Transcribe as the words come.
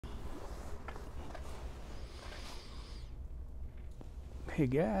Hey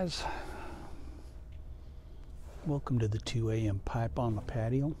guys, welcome to the 2 a.m. pipe on the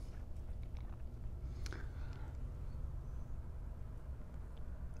patio.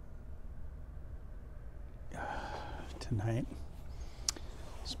 Tonight,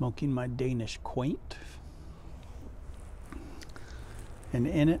 smoking my Danish Quaint, and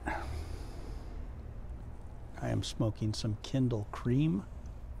in it, I am smoking some Kendal cream.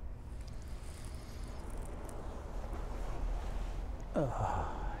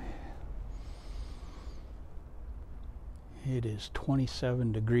 It is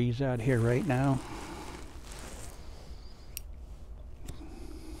 27 degrees out here right now.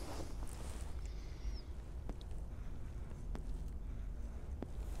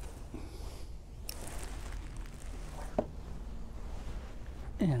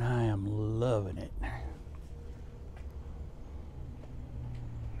 And I am loving it.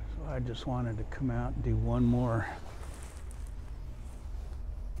 So I just wanted to come out and do one more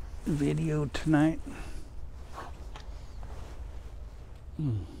video tonight.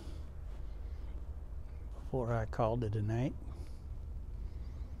 Before I called it a night.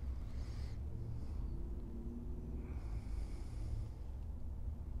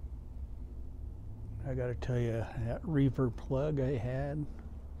 I gotta tell you, that reverb plug I had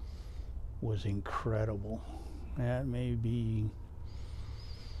was incredible. That may be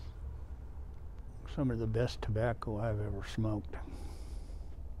some of the best tobacco I've ever smoked.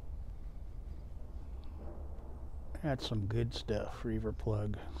 That's some good stuff, reverb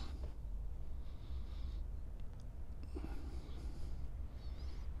plug.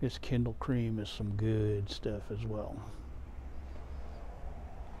 This Kendal cream is some good stuff as well.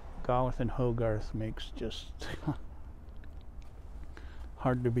 Garth and Hogarth makes just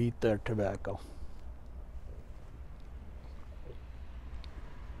hard to beat their tobacco.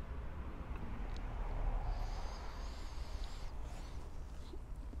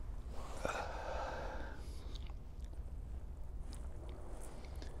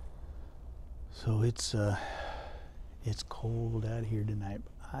 So it's cold out here tonight.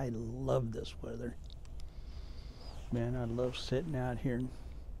 I love this weather. Man, I love sitting out here and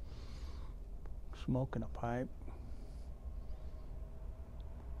smoking a pipe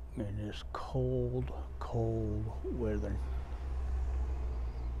in this cold, cold weather.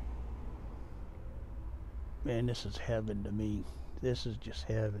 Man, this is heaven to me. This is just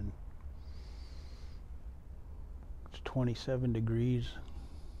heaven. It's 27 degrees.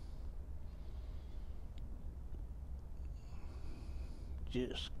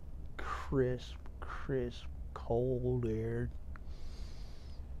 Just crisp, cold air.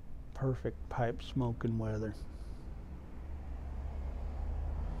 Perfect pipe smoking weather.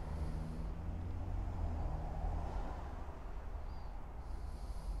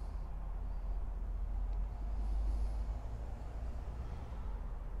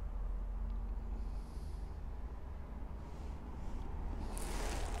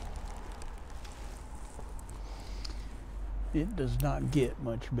 It does not get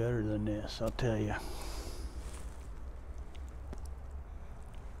much better than this, I'll tell you.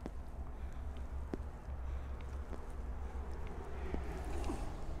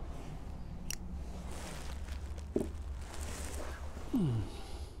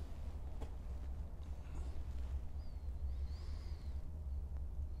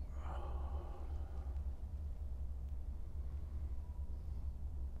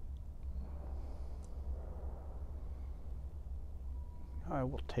 I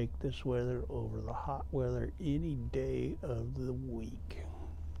will take this weather over the hot weather any day of the week.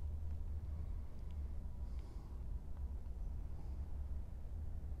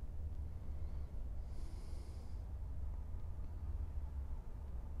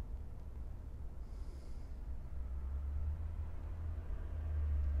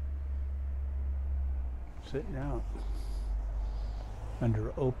 Sitting out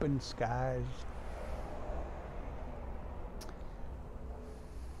under open skies.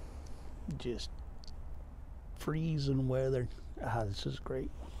 Just freezing weather. This is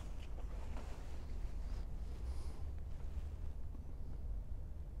great.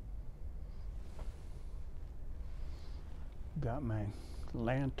 Got my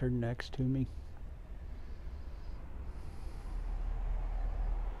lantern next to me.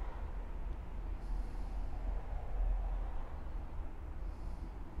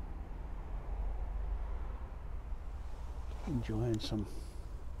 Enjoying some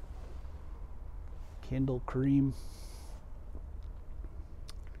Kendal cream.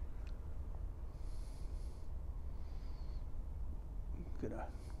 I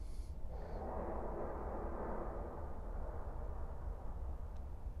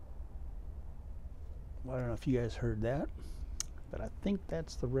don't know if you guys heard that. but I think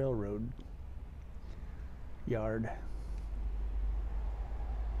that's the railroad yard.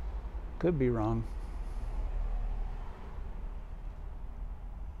 Could be wrong.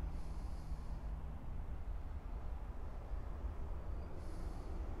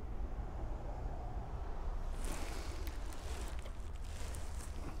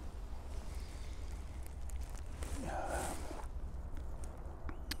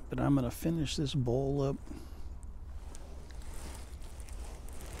 But I'm going to finish this bowl up.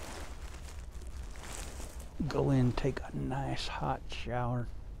 Go in, take a nice hot shower.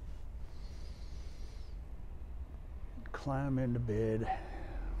 Climb into bed.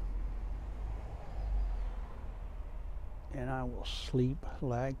 And I will sleep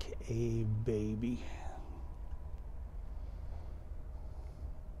like a baby.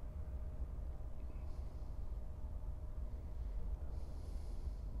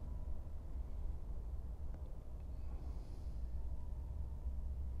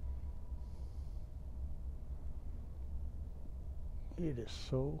 It is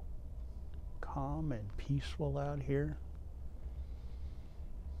so calm and peaceful out here.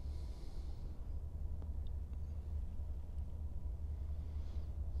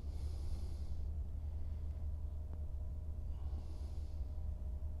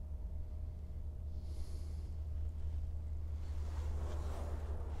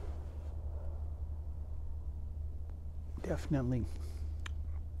 Definitely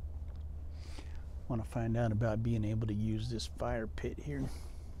want to find out about being able to use this fire pit here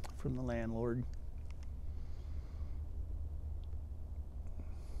from the landlord.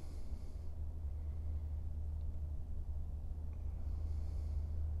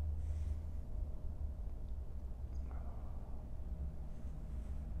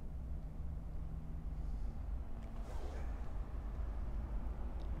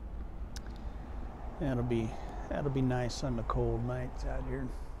 That'll be nice on the cold nights out here.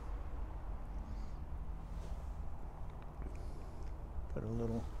 Put a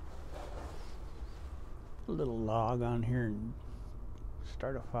little log on here and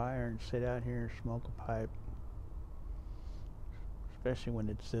start a fire and sit out here and smoke a pipe, especially when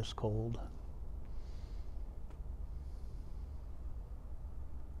it's this cold.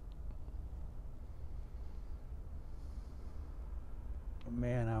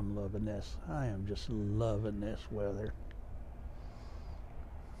 Man, I'm loving this. I am just loving this weather.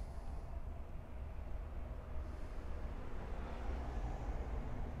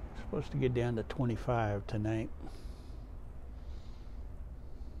 It's supposed to get down to 25 tonight.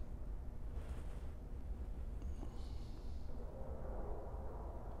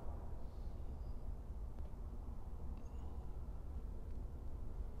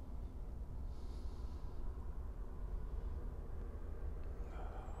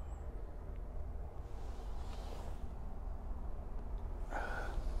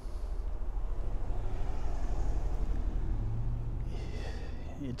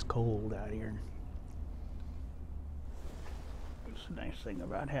 It's cold out here. It's a nice thing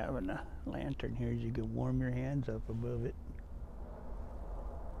about having a lantern here is you can warm your hands up above it.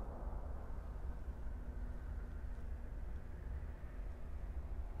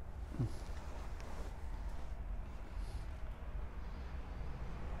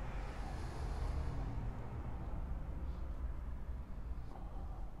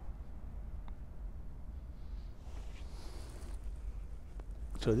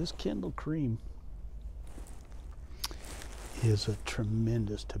 So this Kendal cream is a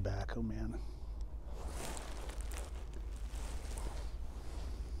tremendous tobacco, man.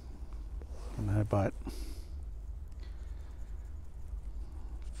 And I bought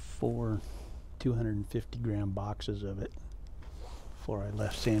 4 250-gram boxes of it before I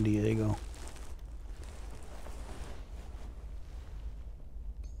left San Diego.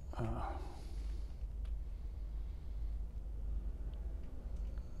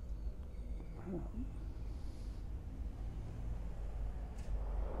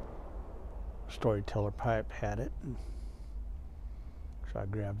 Storyteller Pipe had it, so I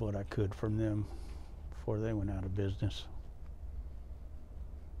grabbed what I could from them before they went out of business.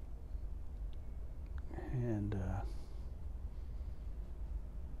 And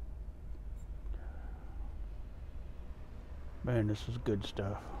man, this is good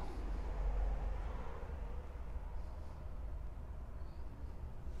stuff.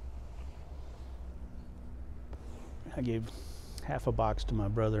 I gave half a box to my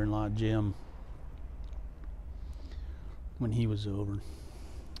brother-in-law Jim when he was over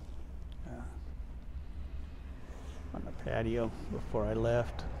on the patio before I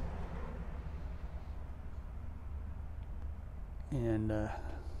left, and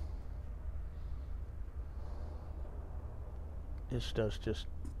This stuff's just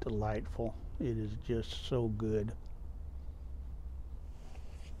delightful. It is just so good.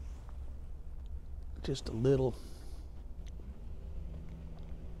 Just a little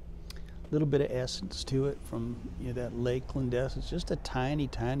bit of essence to it from, you know, that Lakeland essence. Just a tiny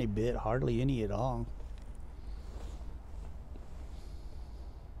bit, hardly any at all.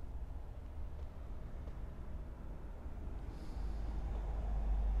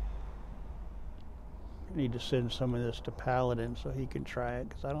 I need to send some of this to Paladin so he can try it,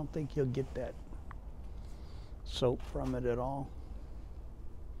 because I don't think he'll get that soap from it at all.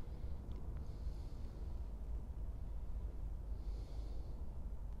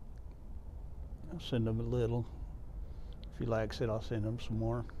 I'll send him a little. If he likes it, I'll send him some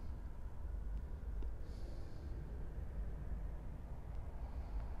more.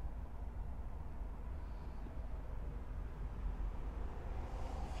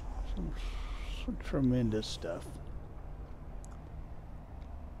 Some tremendous stuff.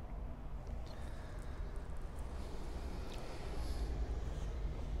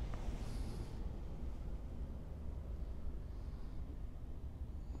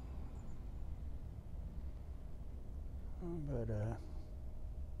 But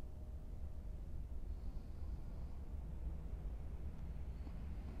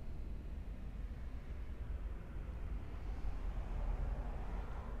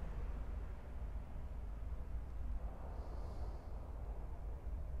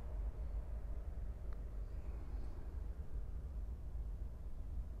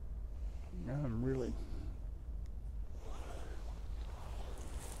I'm really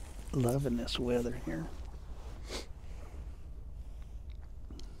loving this weather here.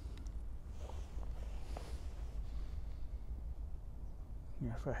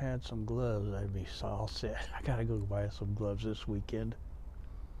 If I had some gloves, I'd be all set. I gotta go buy some gloves this weekend.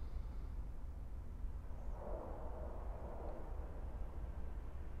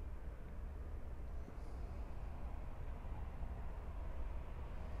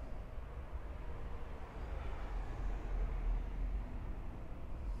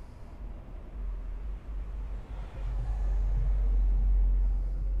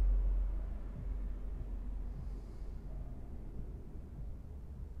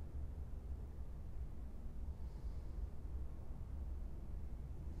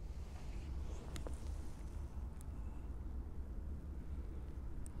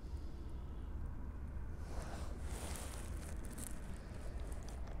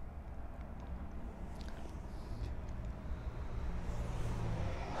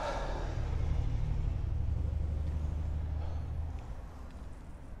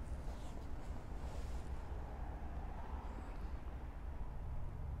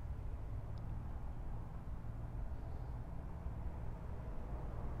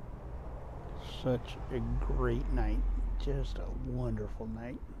 Such a great night. Just a wonderful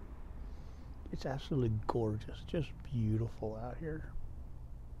night. It's absolutely gorgeous. Just beautiful out here.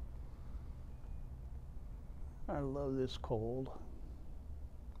 I love this cold.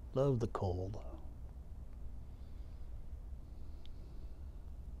 Love the cold.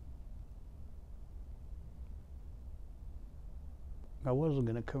 I wasn't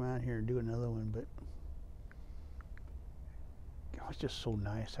going to come out here and do another one, but it was just so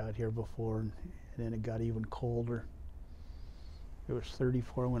nice out here before, and then it got even colder. It was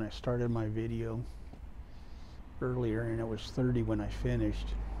 34 when I started my video earlier, and it was 30 when I finished.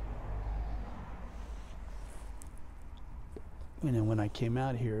 And then when I came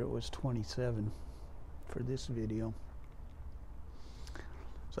out here, it was 27 for this video.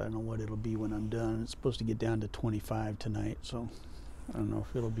 So I don't know what it'll be when I'm done. It's supposed to get down to 25 tonight, so I don't know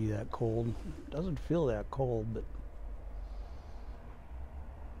if it'll be that cold. It doesn't feel that cold, but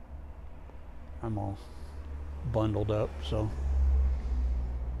I'm all bundled up, so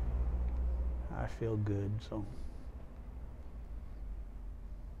I feel good. So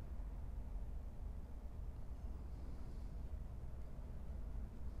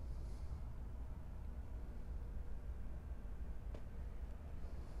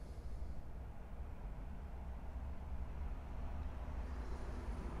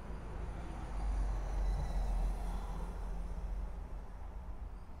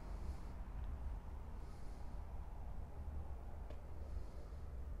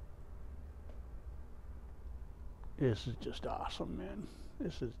this is just awesome, man.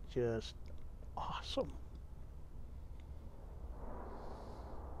 This is just awesome.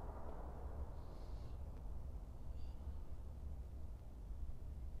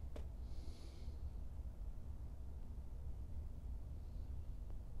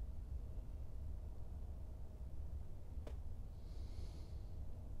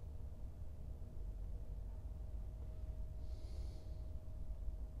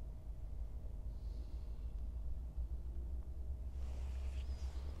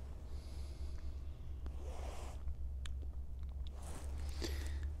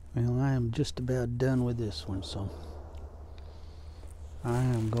 Well, I am just about done with this one, so I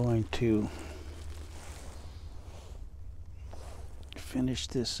am going to finish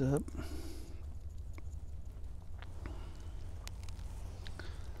this up.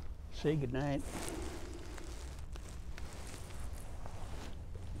 Say goodnight.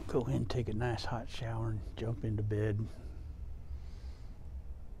 Go ahead and take a nice hot shower and jump into bed.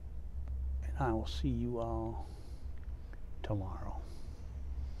 And I will see you all tomorrow.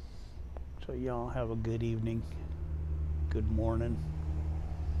 So y'all have a good evening, good morning.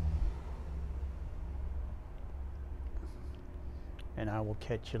 And I will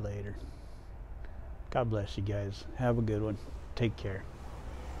catch you later. God bless you guys. Have a good one. Take care.